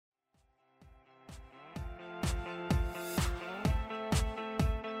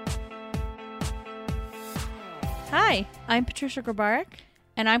Hi, I'm Patricia Grabarek.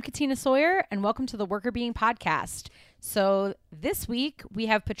 And I'm Katina Sawyer, and welcome to the Worker Being Podcast. So this week, we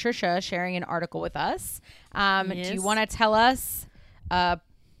have Patricia sharing an article with us. Yes. Do you want to tell us a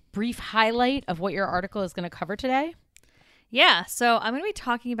brief highlight of what your article is going to cover today? Yeah, so I'm going to be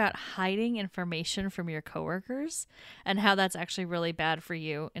talking about hiding information from your coworkers and how that's actually really bad for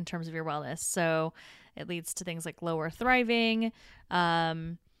you in terms of your wellness. So it leads to things like lower thriving,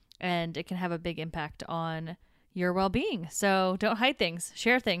 and it can have a big impact on your well-being. So don't hide things,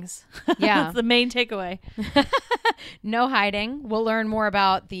 share things. Yeah. That's the main takeaway. No hiding. We'll learn more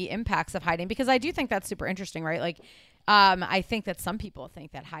about the impacts of hiding, because I do think that's super interesting, right? Like, I think that some people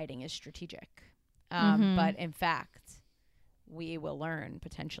think that hiding is strategic. But in fact, we will learn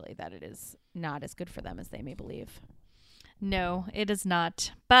potentially that it is not as good for them as they may believe. No, it is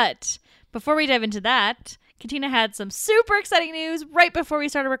not. But before we dive into that, Katina had some super exciting news right before we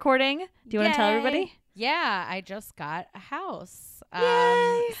started recording. Do you want to tell everybody? Yeah, I just got a house.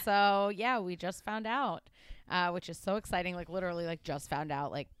 Yay! So yeah, we just found out, which is so exciting. Like literally, like just found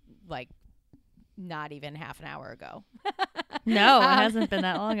out, like not even half an hour ago. No, it hasn't been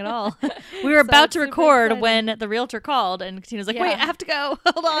that long at all. We were about to record when the realtor called, and Katina's like, "Wait, I have to go.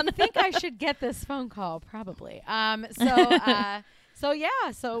 Hold on." I think I should get this phone call probably.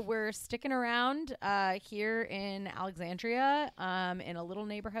 So we're sticking around here in Alexandria, in a little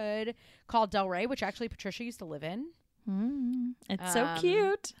neighborhood called Delray, which actually Patricia used to live in. It's so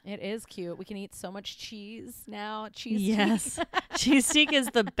cute. It is cute. We can eat so much cheese now. Cheese. Yes. Cheesesteak is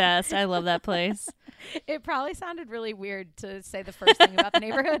the best. I love that place. It probably sounded really weird to say the first thing about the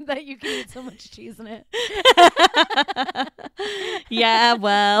neighborhood, that you can eat so much cheese in it. Yeah,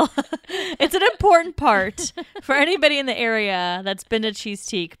 well, it's an important part for anybody in the area that's been to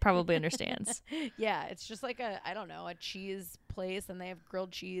Cheesesteak probably understands. Yeah, it's just like a cheese place, and they have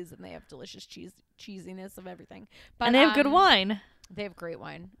grilled cheese, and they have delicious cheesiness of everything. But, and they have good wine. They have great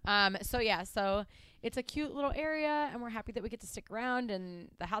wine. So it's a cute little area, and we're happy that we get to stick around, and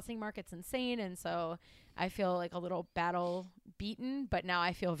the housing market's insane. And so I feel like a little battle beaten, but now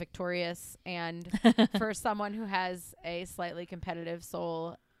I feel victorious. And for someone who has a slightly competitive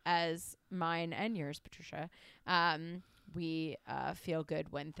soul as mine and yours, Patricia, we feel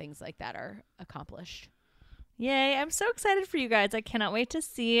good when things like that are accomplished. Yay. I'm so excited for you guys. I cannot wait to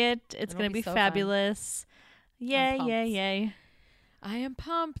see it. It's going to be so fabulous. Fun. Yay. I am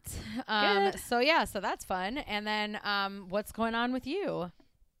pumped. Good. So that's fun. And then what's going on with you?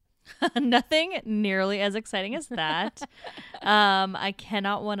 Nothing nearly as exciting as that. I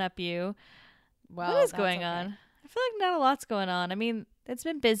cannot one-up you. Well, what is going on? I feel like not a lot's going on. I mean, it's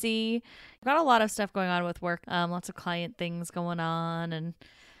been busy. I've got a lot of stuff going on with work. Lots of client things going on and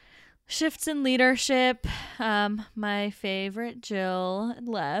shifts in leadership. My favorite Jill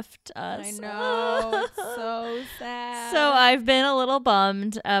left us. I know. It's so sad. So I've been a little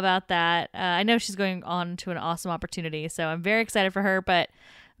bummed about that. I know she's going on to an awesome opportunity, so I'm very excited for her, but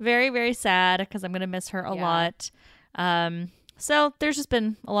very, very sad because I'm going to miss her a lot. So there's just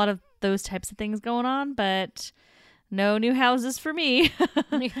been a lot of those types of things going on, but no new houses for me.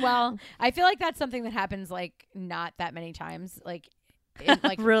 Well, I feel like that's something that happens like not that many times.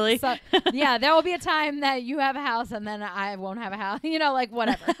 Really? So, yeah, there will be a time that you have a house and then I won't have a house,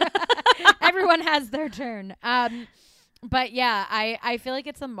 whatever. Everyone has their turn. But yeah, I feel like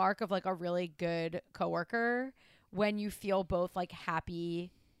it's a mark of like a really good coworker when you feel both like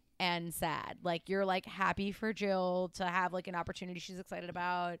happy and sad. Like you're like happy for Jill to have like an opportunity she's excited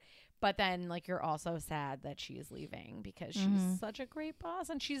about, but then like you're also sad that she's leaving because she's such a great boss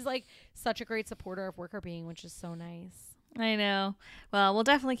and she's like such a great supporter of Worker Being, which is so nice. I know. Well, we'll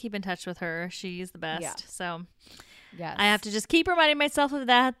definitely keep in touch with her. She's the best. Yeah. So yes. I have to just keep reminding myself of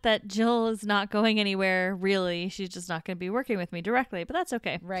that Jill is not going anywhere, really. She's just not going to be working with me directly, but that's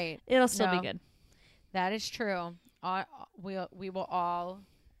okay. Right. It'll still be good. That is true. We will all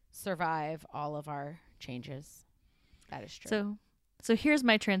survive all of our changes. That is true. So here's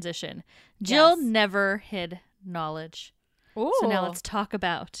my transition. Jill never hid knowledge. Ooh. So now let's talk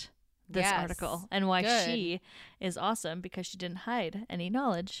about this article and why she is awesome, because she didn't hide any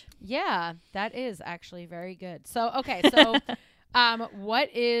knowledge. Yeah, that is actually very good. So, okay. So,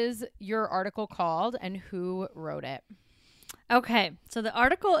 what is your article called and who wrote it? Okay. So the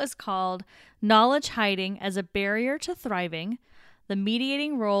article is called Knowledge Hiding as a Barrier to Thriving, the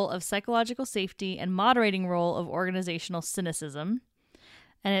Mediating Role of Psychological Safety and Moderating Role of Organizational Cynicism.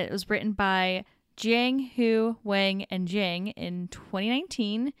 And it was written by Jiang Hu, Wang, and Jiang in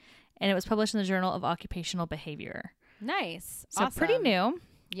 2019. And it was published in the Journal of Occupational Behavior. Nice. So awesome. pretty new.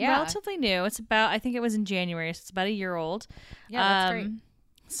 Yeah. Relatively new. It's about, I think it was in January, so it's about a year old. Yeah, that's great.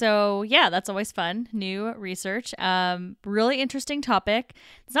 So yeah, that's always fun. New research. Really interesting topic.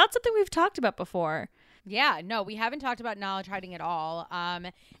 It's not something we've talked about before. Yeah, no, we haven't talked about knowledge hiding at all.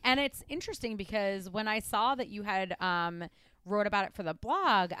 And it's interesting because when I saw that you had wrote about it for the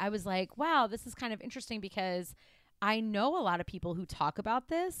blog, I was like, wow, this is kind of interesting because I know a lot of people who talk about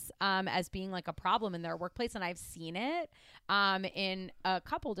this as being like a problem in their workplace, and I've seen it in a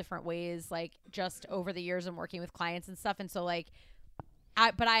couple different ways, like just over the years and working with clients and stuff. And so like,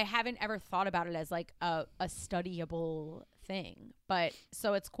 but I haven't ever thought about it as like a studyable thing. But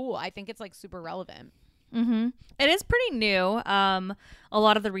so it's cool. I think it's like super relevant. Mm-hmm. It is pretty new. A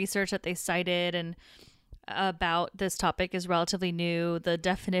lot of the research that they cited and about this topic is relatively new. The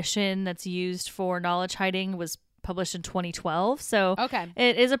definition that's used for knowledge hiding was published in 2012. So Okay.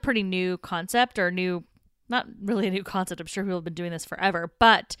 it is a pretty new concept, or new, not really a new concept. I'm sure people have been doing this forever,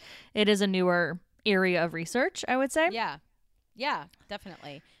 but it is a newer area of research, I would say. Yeah. Yeah,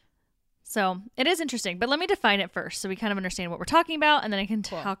 definitely. So it is interesting, but let me define it first so we kind of understand what we're talking about, and then I can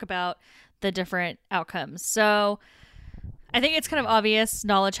talk about the different outcomes. So I think it's kind of obvious,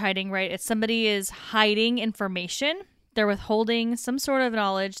 knowledge hiding, right? It's somebody is hiding information. They're withholding some sort of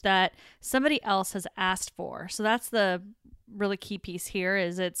knowledge that somebody else has asked for. So that's the really key piece here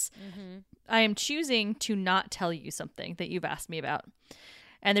is I am choosing to not tell you something that you've asked me about.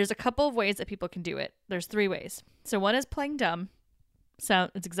 And there's a couple of ways that people can do it. There's 3 ways. So one is playing dumb.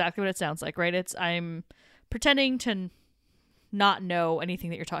 It's exactly what it sounds like, right? I'm pretending to not know anything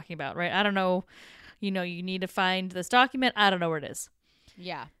that you're talking about, right? I don't know, you need to find this document. I don't know where it is.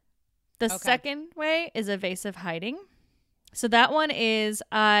 Yeah. The second way is evasive hiding. So that one is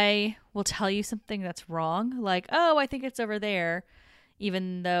I will tell you something that's wrong, like, oh, I think it's over there,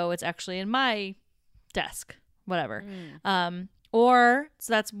 even though it's actually in my desk, whatever. So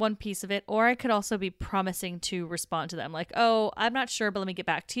that's one piece of it. Or I could also be promising to respond to them, like, oh, I'm not sure, but let me get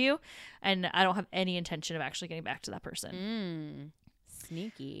back to you. And I don't have any intention of actually getting back to that person.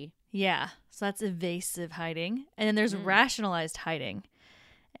 Sneaky. Yeah. So that's evasive hiding. And then there's rationalized hiding.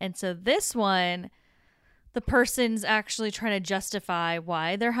 And so this one, the person's actually trying to justify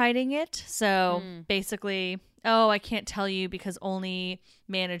why they're hiding it. So basically, oh, I can't tell you because only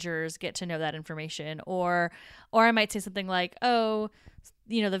managers get to know that information. Or I might say something like, oh,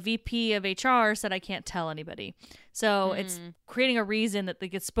 the VP of HR said I can't tell anybody. So it's creating a reason that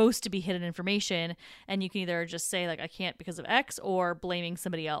it's supposed to be hidden information. And you can either just say like, I can't because of X, or blaming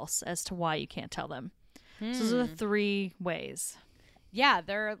somebody else as to why you can't tell them. So those are the 3 ways. Yeah,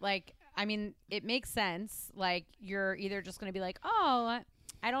 they're like, I mean, it makes sense. Like, you're either just going to be like, oh,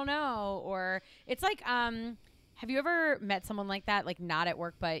 I don't know. Or it's like, have you ever met someone like that? Like, not at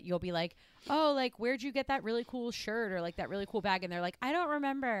work, but you'll be like, oh, like, where'd you get that really cool shirt or like that really cool bag? And they're like, I don't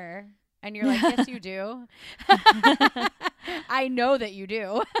remember. And you're like, yes, you do. I know that you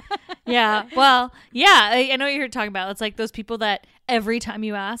do. Yeah. Well, yeah, I know what you're talking about. It's like those people that every time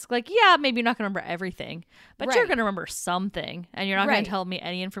you ask, like, yeah, maybe you're not going to remember everything, but you're going to remember something, and you're not going to tell me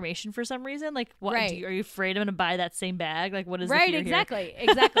any information for some reason. Like, what? Are you afraid I'm going to buy that same bag? Like, what is the fear exactly. here?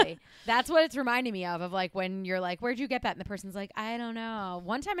 Exactly. That's what it's reminding me of like when you're like, where'd you get that? And the person's like, I don't know.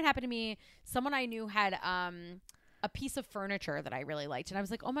 One time it happened to me. Someone I knew had a piece of furniture that I really liked. And I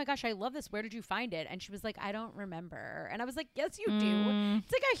was like, oh my gosh, I love this. Where did you find it? And she was like, I don't remember. And I was like, yes, you do.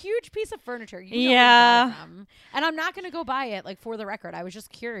 It's like a huge piece of furniture. You know where you got it from. And I'm not going to go buy it, like, for the record. I was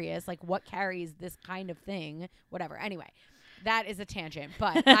just curious, like, what carries this kind of thing? Whatever. Anyway, that is a tangent.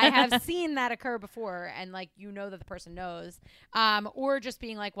 But I have seen that occur before. And, like, that the person knows. Or just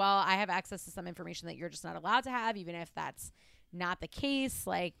being like, well, I have access to some information that you're just not allowed to have, even if that's not the case.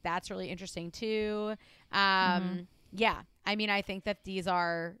 Like, that's really interesting too. Yeah, I mean, I think that these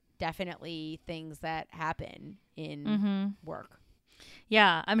are definitely things that happen in work.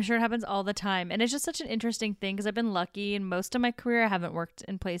 Yeah, I'm sure it happens all the time. And it's just such an interesting thing because I've been lucky in most of my career. I haven't worked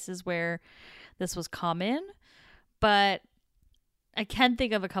in places where this was common, but I can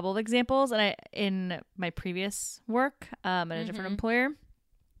think of a couple of examples in my previous work at a different employer.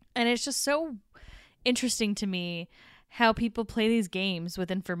 And it's just so interesting to me how people play these games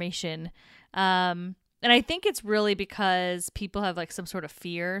with information. And I think it's really because people have like some sort of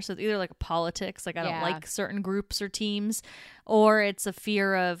fear. So it's either like politics, like I don't like certain groups or teams, or it's a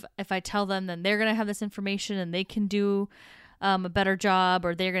fear of if I tell them, then they're going to have this information and they can do a better job,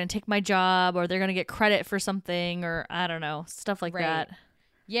 or they're going to take my job, or they're going to get credit for something, or I don't know, stuff like that.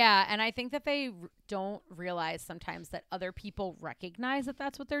 Yeah. And I think that they don't realize sometimes that other people recognize that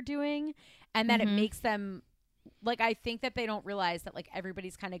that's what they're doing, and that it makes them like, I think that they don't realize that like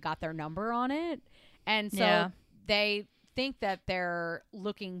everybody's kind of got their number on it. And so they think that they're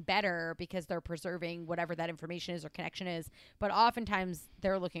looking better because they're preserving whatever that information is or connection is, but oftentimes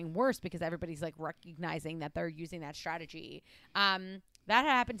they're looking worse because everybody's like recognizing that they're using that strategy. That had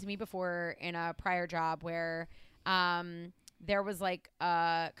happened to me before in a prior job where there was like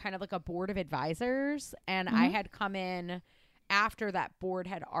kind of like a board of advisors, and I had come in after that board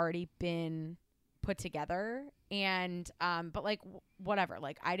had already been put together, and but like whatever,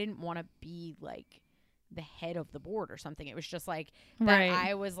 like I didn't want to be like the head of the board or something. It was just like that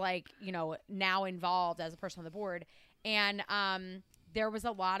I was like, you know, now involved as a person on the board, and there was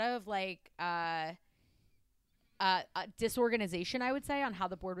a lot of like disorganization, I would say, on how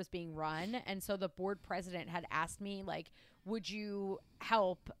the board was being run. And so the board president had asked me, like, would you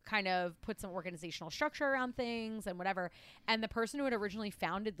help kind of put some organizational structure around things and whatever? And the person who had originally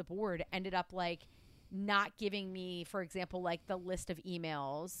founded the board ended up like not giving me, for example, like the list of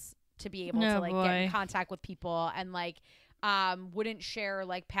emails to be able to like get in contact with people, and like wouldn't share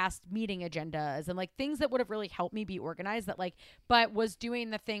like past meeting agendas and like things that would have really helped me be organized, that like, but was doing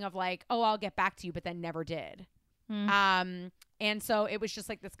the thing of like, oh, I'll get back to you, but then never did. And so it was just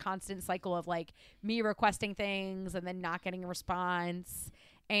like this constant cycle of like me requesting things and then not getting a response.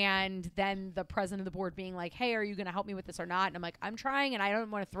 And then the president of the board being like, hey, are you going to help me with this or not? And I'm like, I'm trying. And I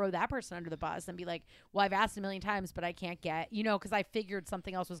don't want to throw that person under the bus and be like, well, I've asked a million times, but I can't get, you know, because I figured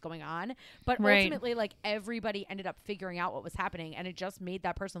something else was going on. But ultimately, like everybody ended up figuring out what was happening, and it just made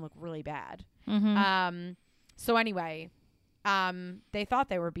that person look really bad. So anyway, they thought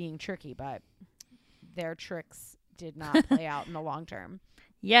they were being tricky, but their tricks did not play out in the long term.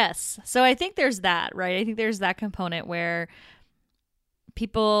 Yes. So I think there's that, right? I think there's that component where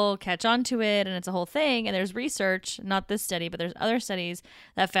people catch on to it and it's a whole thing. And there's research, not this study, but there's other studies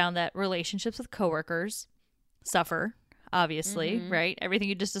that found that relationships with coworkers suffer, obviously, right? Everything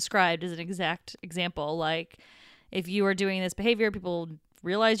you just described is an exact example. Like if you are doing this behavior, people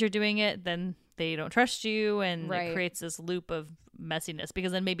realize you're doing it, then they don't trust you, and it creates this loop of messiness,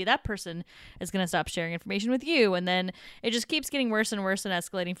 because then maybe that person is going to stop sharing information with you, and then it just keeps getting worse and worse and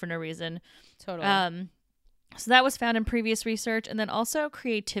escalating for no reason. Totally. So that was found in previous research. And then also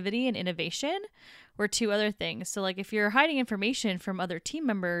creativity and innovation were two other things. So like if you're hiding information from other team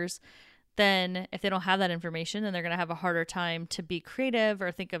members, then if they don't have that information, then they're going to have a harder time to be creative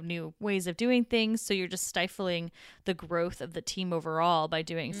or think of new ways of doing things. So you're just stifling the growth of the team overall by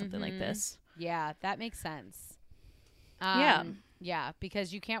doing something like this. Yeah, that makes sense. Yeah,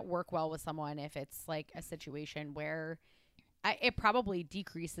 because you can't work well with someone if it's like a situation where it probably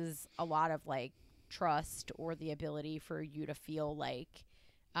decreases a lot of like trust or the ability for you to feel like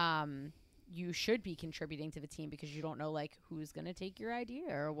you should be contributing to the team, because you don't know like who's going to take your idea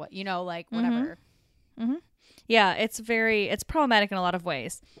or what, you know, like whatever. Yeah, it's problematic in a lot of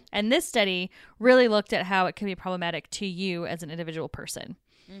ways. And this study really looked at how it can be problematic to you as an individual person.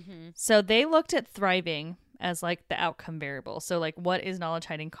 So they looked at thriving as like the outcome variable. So like what is knowledge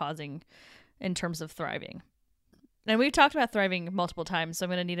hiding causing in terms of thriving? And we've talked about thriving multiple times, so I'm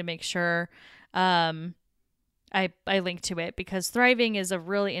going to need to make sure I link to it, because thriving is a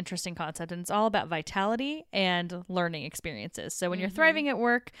really interesting concept, and it's all about vitality and learning experiences. So when you're thriving at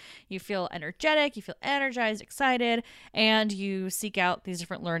work, you feel energetic, you feel energized, excited, and you seek out these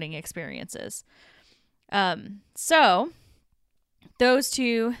different learning experiences. So those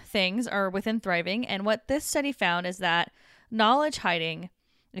two things are within thriving. And what this study found is that knowledge hiding,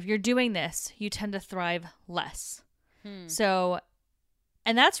 if you're doing this, you tend to thrive less. So,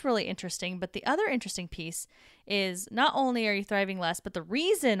 and that's really interesting. But the other interesting piece is not only are you thriving less, but the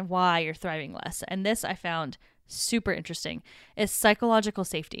reason why you're thriving less, and this I found super interesting, is psychological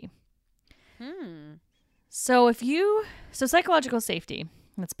safety. So psychological safety,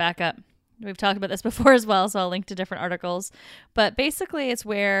 let's back up. We've talked about this before as well, so I'll link to different articles. But basically, it's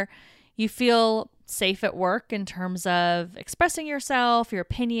where you feel safe at work in terms of expressing yourself, your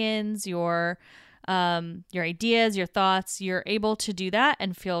opinions, your ideas, your thoughts. You're able to do that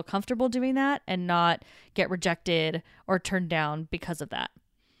and feel comfortable doing that and not get rejected or turned down because of that.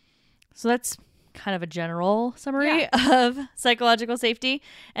 So that's kind of a general summary of psychological safety.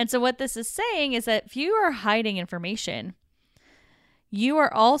 And so what this is saying is that if you are hiding information, you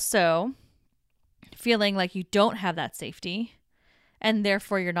are also feeling like you don't have that safety, and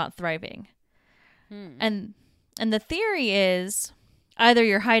therefore you're not thriving. And the theory is either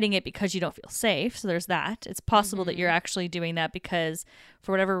you're hiding it because you don't feel safe. So there's that. It's possible that you're actually doing that because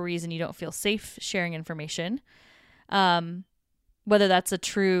for whatever reason you don't feel safe sharing information. Whether that's a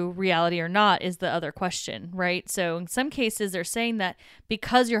true reality or not is the other question, right? So in some cases, they're saying that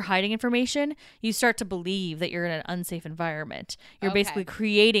because you're hiding information, you start to believe that you're in an unsafe environment. You're basically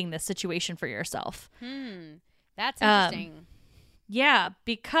creating this situation for yourself. That's interesting. Yeah,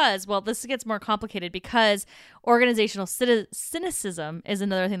 because, well, this gets more complicated because organizational cynicism is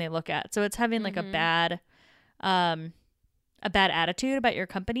another thing they look at. So it's having like a bad attitude about your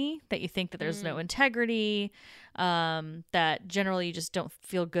company, that you think that there's no integrity, that generally you just don't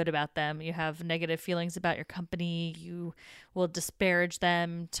feel good about them. You have negative feelings about your company. You will disparage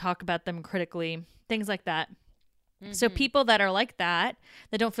them, talk about them critically, things like that. So people that are like that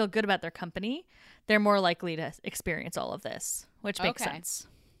don't feel good about their company, they're more likely to experience all of this, which makes sense.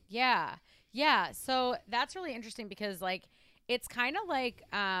 Yeah. Yeah. So that's really interesting because like, it's kind of like,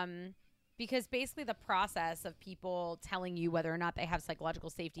 because basically the process of people telling you whether or not they have psychological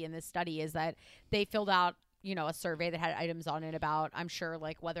safety in this study is that they filled out, you know, a survey that had items on it about, I'm sure,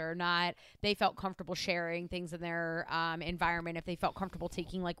 like whether or not they felt comfortable sharing things in their environment, if they felt comfortable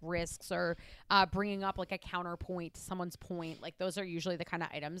taking like risks or bringing up like a counterpoint to someone's point. Like those are usually the kind of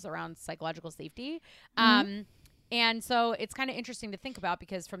items around psychological safety. And so it's kind of interesting to think about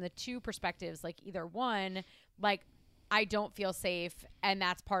because from the two perspectives, like either one, like I don't feel safe and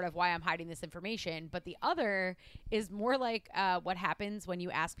that's part of why I'm hiding this information. But the other is more like what happens when you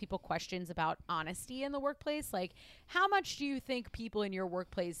ask people questions about honesty in the workplace. Like, how much do you think people in your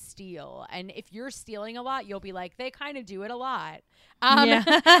workplace steal? And if you're stealing a lot, you'll be like, they kind of do it a lot.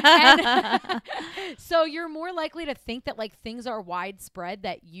 So you're more likely to think that like things are widespread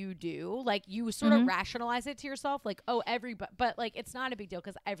that you do. Like you sort of rationalize it to yourself like, oh, but like it's not a big deal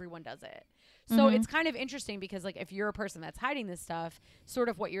because everyone does it. So it's kind of interesting because like if you're a person that's hiding this stuff, sort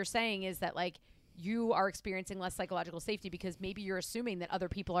of what you're saying is that like you are experiencing less psychological safety because maybe you're assuming that other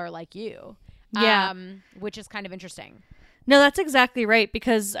people are like you. Yeah. Which is kind of interesting. No, that's exactly right.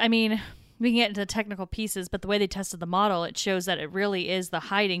 Because I mean, we can get into the technical pieces, but the way they tested the model, it shows that it really is the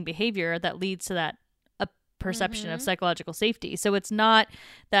hiding behavior that leads to that perception of psychological safety. So it's not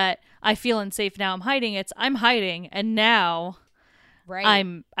that I feel unsafe now I'm hiding. It's I'm hiding and now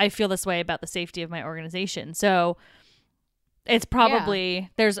I feel this way about the safety of my organization. So it's probably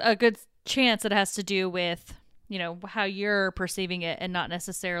there's a good chance it has to do with, you know, how you're perceiving it and not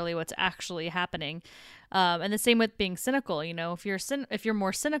necessarily what's actually happening. And the same with being cynical. You know, if you're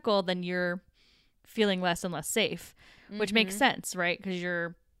more cynical, then you're feeling less and less safe, which makes sense, right? Because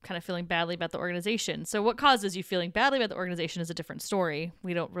you're kind of feeling badly about the organization. So what causes you feeling badly about the organization is a different story.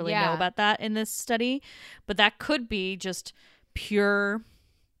 We don't really know about that in this study, but that could be just pure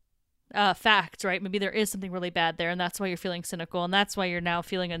fact, right? Maybe there is something really bad there and that's why you're feeling cynical and that's why you're now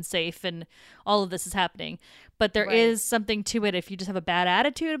feeling unsafe and all of this is happening. But there is something to it if you just have a bad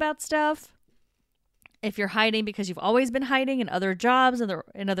attitude about stuff. If you're hiding because you've always been hiding in other jobs and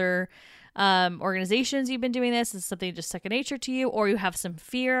in other organizations you've been doing this is something just second nature to you, or you have some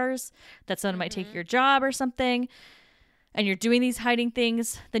fears that someone might take your job or something and you're doing these hiding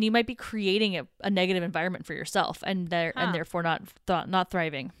things, then you might be creating a negative environment for yourself and therefore not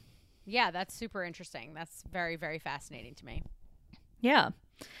thriving. Yeah, that's super interesting. That's very, very fascinating to me. Yeah.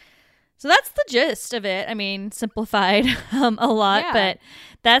 So that's the gist of it. I mean, simplified a lot, but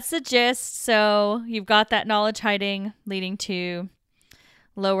that's the gist. So you've got that knowledge hiding leading to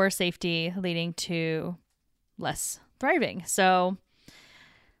lower safety, leading to less thriving. So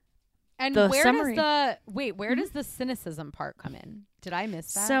and where does the cynicism part come in? Did I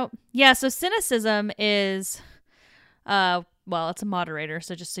miss that? So cynicism is it's a moderator,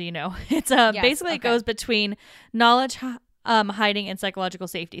 so just so you know. It's basically it goes between knowledge hiding and psychological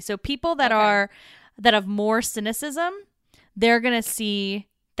safety. So people that have more cynicism, they're going to see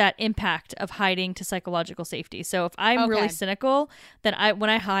that impact of hiding to psychological safety. So if I'm really cynical, then when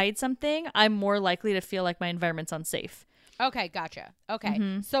I hide something, I'm more likely to feel like my environment's unsafe. Okay, gotcha.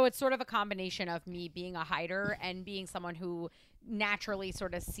 Okay. So it's sort of a combination of me being a hider and being someone who naturally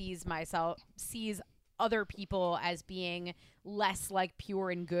sort of sees other people as being less like pure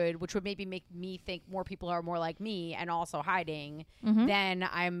and good, which would maybe make me think more people are more like me and also hiding, then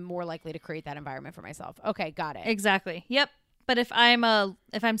I'm more likely to create that environment for myself. Okay, got it. Exactly. Yep. But if I'm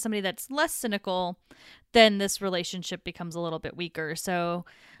somebody that's less cynical, then this relationship becomes a little bit weaker. So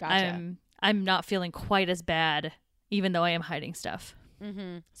I'm not feeling quite as bad, even though I am hiding stuff.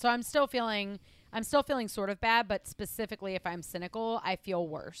 So I'm still feeling sort of bad, but specifically if I'm cynical, I feel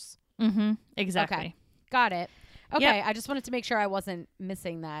worse. Exactly. Okay. Got it. Okay. Yep. I just wanted to make sure I wasn't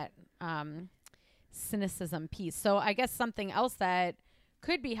missing that cynicism piece. So I guess something else that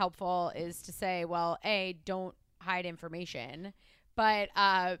could be helpful is to say, well, A, don't hide information, but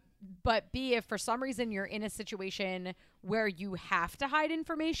B, if for some reason you're in a situation where you have to hide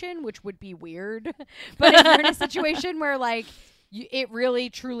information, which would be weird, but if you're in a situation where like it really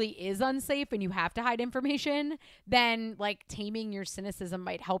truly is unsafe and you have to hide information, then like taming your cynicism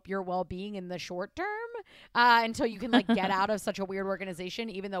might help your well-being in the short term. until you can like get out of such a weird organization,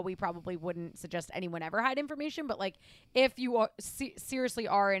 even though we probably wouldn't suggest anyone ever hide information. But like if you are, seriously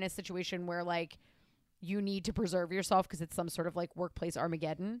are in a situation where like you need to preserve yourself because it's some sort of like workplace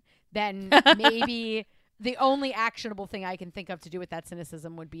Armageddon, then maybe the only actionable thing I can think of to do with that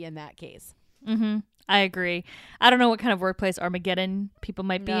cynicism would be in that case. Mm-hmm. I agree. I don't know what kind of workplace Armageddon people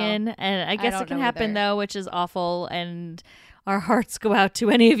might be in. And I guess it can happen though, which is awful. And our hearts go out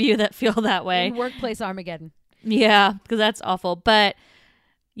to any of you that feel that way. In workplace Armageddon. Yeah, because that's awful. But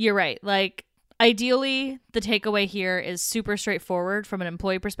you're right. Like ideally, the takeaway here is super straightforward from an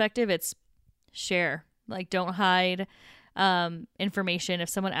employee perspective. It's share. Like don't hide information. If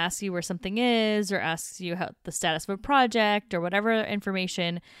someone asks you where something is or asks you how the status of a project or whatever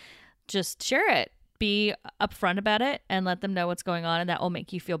information, just share it. Be upfront about it and let them know what's going on, and that will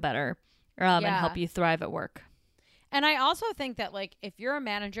make you feel better and help you thrive at work. And I also think that like if you're a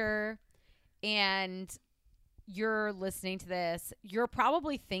manager and you're listening to this, you're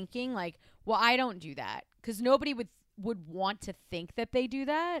probably thinking like, well, I don't do that, because nobody would want to think that they do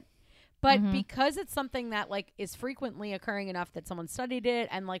that. But because it's something that like is frequently occurring enough that someone studied it,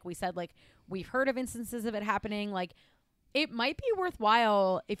 and like we said, like we've heard of instances of it happening, like it might be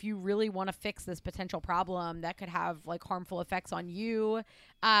worthwhile if you really want to fix this potential problem that could have like harmful effects on you.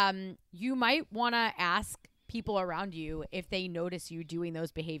 You might want to ask people around you if they notice you doing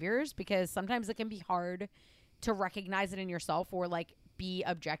those behaviors, because sometimes it can be hard to recognize it in yourself or like be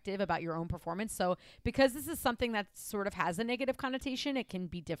objective about your own performance. So because this is something that sort of has a negative connotation, it can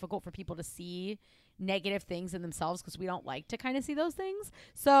be difficult for people to see negative things in themselves because we don't like to kind of see those things.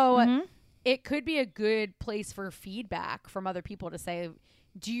 So it could be a good place for feedback from other people to say,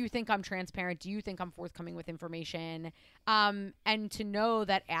 do you think I'm transparent? Do you think I'm forthcoming with information? And to know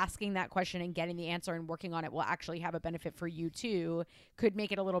that asking that question and getting the answer and working on it will actually have a benefit for you too, could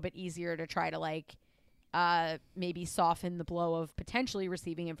make it a little bit easier to try to like maybe soften the blow of potentially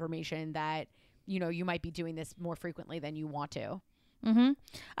receiving information that, you know, you might be doing this more frequently than you want to. Mm-hmm.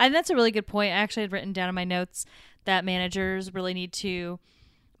 And that's a really good point. I actually had written down in my notes that managers really need to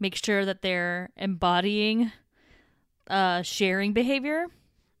make sure that they're embodying sharing behavior.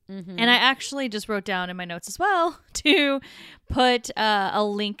 And I actually just wrote down in my notes as well to put a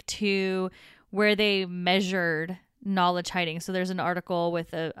link to where they measured knowledge hiding. So there's an article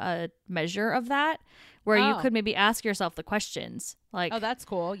with a measure of that where you could maybe ask yourself the questions. Like, oh, that's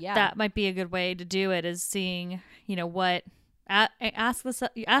cool. Yeah. That might be a good way to do it, is seeing, you know, what ask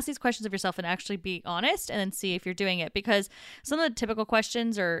these questions of yourself and actually be honest, and then see if you're doing it. Because some of the typical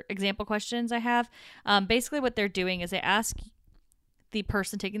questions or example questions I have, basically what they're doing is they ask the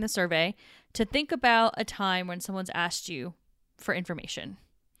person taking the survey to think about a time when someone's asked you for information.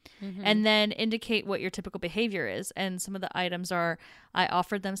 And then indicate what your typical behavior is. And some of the items are, I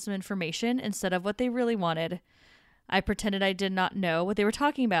offered them some information instead of what they really wanted. I pretended I did not know what they were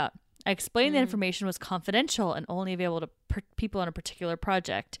talking about. I explained the information was confidential and only available to people on a particular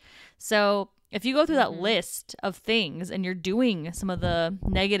project. So if you go through that list of things and you're doing some of the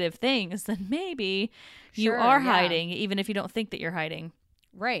negative things, then maybe you are hiding, even if you don't think that you're hiding.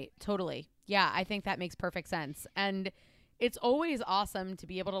 Right. Totally. Yeah, I think that makes perfect sense. And it's always awesome to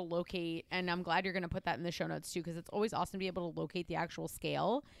be able to locate, and I'm glad you're going to put that in the show notes too, because it's always awesome to be able to locate the actual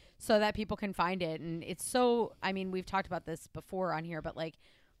scale so that people can find it. And it's so, I mean, we've talked about this before on here, but like,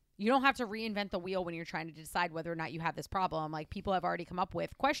 you don't have to reinvent the wheel when you're trying to decide whether or not you have this problem. Like, people have already come up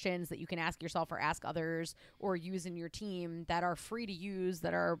with questions that you can ask yourself or ask others or use in your team that are free to use,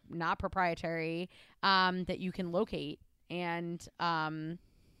 that are not proprietary, that you can locate. And,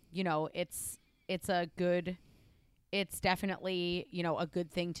 you know, it's definitely, you know, a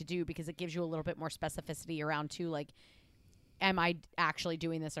good thing to do, because it gives you a little bit more specificity around too, like, am I actually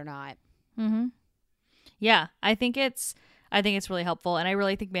doing this or not? Yeah, I think it's really helpful. And I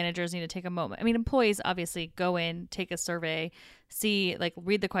really think managers need to take a moment. I mean, employees obviously go in, take a survey, see, like,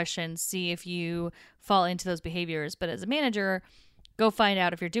 read the questions, see if you fall into those behaviors. But as a manager, go find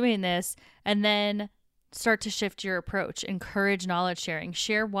out if you're doing this, and then start to shift your approach. Encourage knowledge sharing.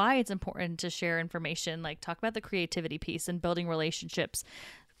 Share why it's important to share information. Like, talk about the creativity piece and building relationships.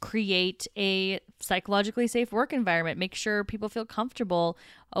 Create a psychologically safe work environment. Make sure people feel comfortable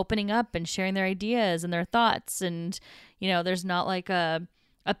opening up and sharing their ideas and their thoughts. And, you know, there's not like a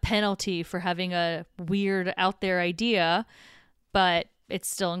penalty for having a weird out there idea, but it's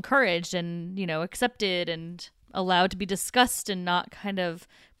still encouraged and, you know, accepted and allowed to be discussed and not kind of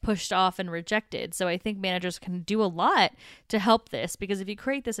pushed off and rejected. So I think managers can do a lot to help this, because if you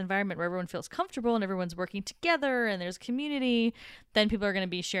create this environment where everyone feels comfortable and everyone's working together and there's community, then people are going to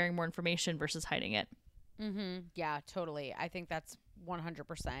be sharing more information versus hiding it. Yeah, totally. I think that's 100%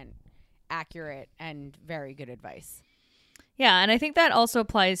 accurate and very good advice. Yeah, and I think that also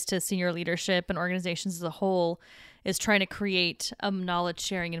applies to senior leadership and organizations as a whole, is trying to create a knowledge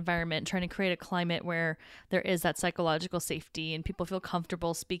sharing environment, trying to create a climate where there is that psychological safety and people feel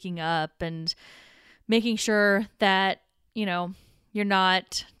comfortable speaking up, and making sure that, you know, you're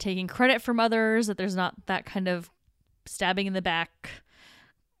not taking credit from others, that there's not that kind of stabbing in the back,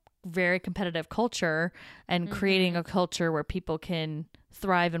 very competitive culture, and creating a culture where people can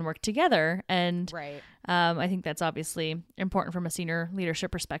thrive and work together. And right. I think that's obviously important from a senior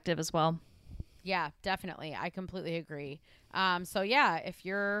leadership perspective as well. Yeah, definitely. I completely agree. So yeah, if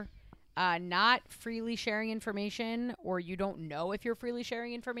you're not freely sharing information, or you don't know if you're freely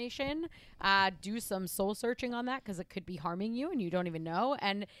sharing information, do some soul searching on that, because it could be harming you and you don't even know.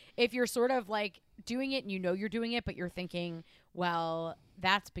 And if you're sort of like doing it and you know you're doing it, but you're thinking, well,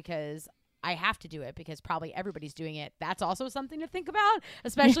 that's because I have to do it because probably everybody's doing it, that's also something to think about,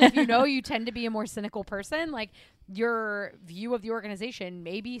 especially if you know you tend to be a more cynical person. Like, your view of the organization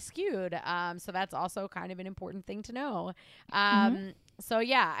may be skewed. So that's also kind of an important thing to know. So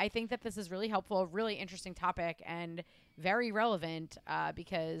yeah, I think that this is really helpful, really interesting topic, and very relevant,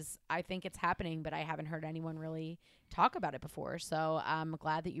 because I think it's happening, but I haven't heard anyone really talk about it before. So I'm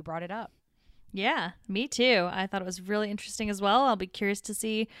glad that you brought it up. Yeah, me too. I thought it was really interesting as well. I'll be curious to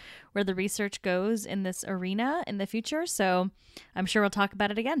see where the research goes in this arena in the future. So I'm sure we'll talk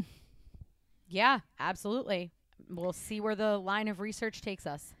about it again. Yeah, absolutely. We'll see where the line of research takes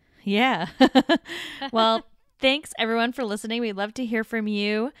us. Yeah. Well, thanks everyone for listening. We'd love to hear from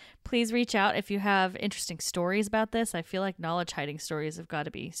you. Please reach out if you have interesting stories about this. I feel like knowledge hiding stories have got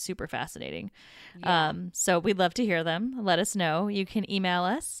to be super fascinating. Yeah. So we'd love to hear them. Let us know. You can email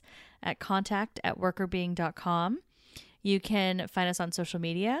us at contact@workerbeing.com. You can find us on social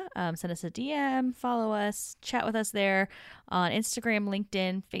media. Send us a DM, follow us, chat with us there on Instagram,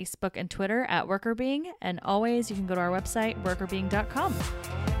 LinkedIn, Facebook, and Twitter at workerbeing. And always, you can go to our website, workerbeing.com.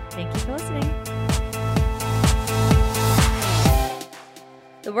 Thank you for listening.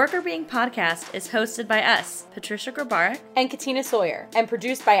 The Worker Being podcast is hosted by us, Patricia Grabarek and Katina Sawyer, and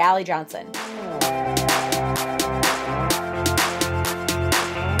produced by Allie Johnson.